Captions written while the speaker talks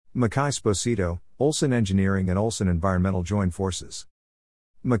Mackay Sposito, Olson Engineering and Olson Environmental join forces.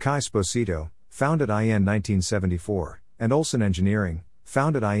 Mackay Sposito, founded IN 1974, and Olson Engineering,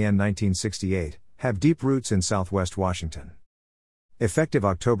 founded IN 1968, have deep roots in Southwest Washington. Effective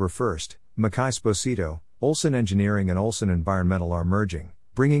October 1, Mackay Sposito, Olson Engineering and Olson Environmental are merging,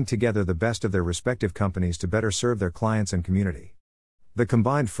 bringing together the best of their respective companies to better serve their clients and community. The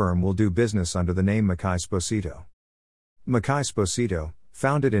combined firm will do business under the name Mackay Sposito. Mackay Sposito,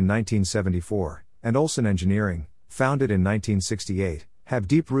 founded in 1974, and Olson Engineering, founded in 1968, have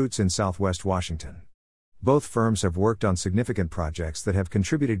deep roots in Southwest Washington. Both firms have worked on significant projects that have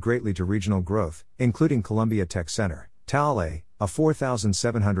contributed greatly to regional growth, including Columbia Tech Center, TALE, a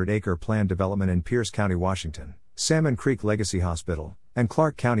 4,700-acre planned development in Pierce County, Washington, Salmon Creek Legacy Hospital, and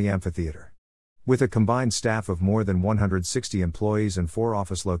Clark County Amphitheater. With a combined staff of more than 160 employees and 4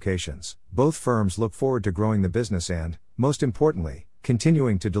 office locations, both firms look forward to growing the business and, most importantly,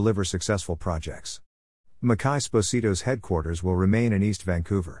 continuing to deliver successful projects. Mackay Sposito's headquarters will remain in East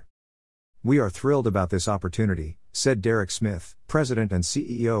Vancouver. "We are thrilled about this opportunity," said Derek Smith, President and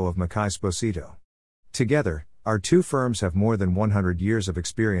CEO of Mackay Sposito. "Together, our two firms have more than 100 years of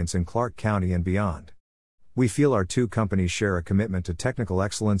experience in Clark County and beyond. We feel our two companies share a commitment to technical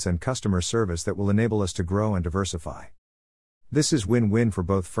excellence and customer service that will enable us to grow and diversify. This is win-win for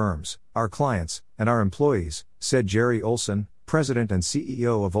both firms, our clients, and our employees," said Jerry Olson, President and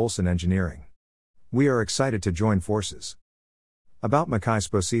CEO of Olson Engineering. "We are excited to join forces." About Mackay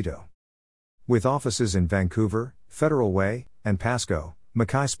Sposito. With offices in Vancouver, Federal Way, and Pasco,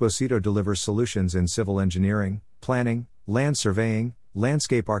 Mackay Sposito delivers solutions in civil engineering, planning, land surveying,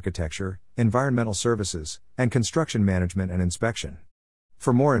 landscape architecture, environmental services, and construction management and inspection.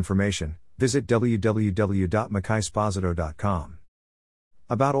 For more information, visit www.mackaysposito.com.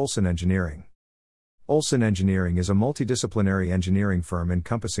 About Olson Engineering. Olson Engineering is a multidisciplinary engineering firm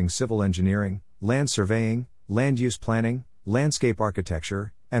encompassing civil engineering, land surveying, land use planning, landscape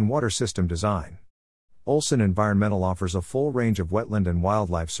architecture, and water system design. Olson Environmental offers a full range of wetland and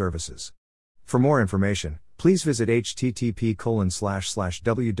wildlife services. For more information, please visit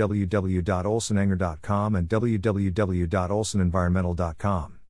http://www.olsonenger.com and www.olsonenvironmental.com.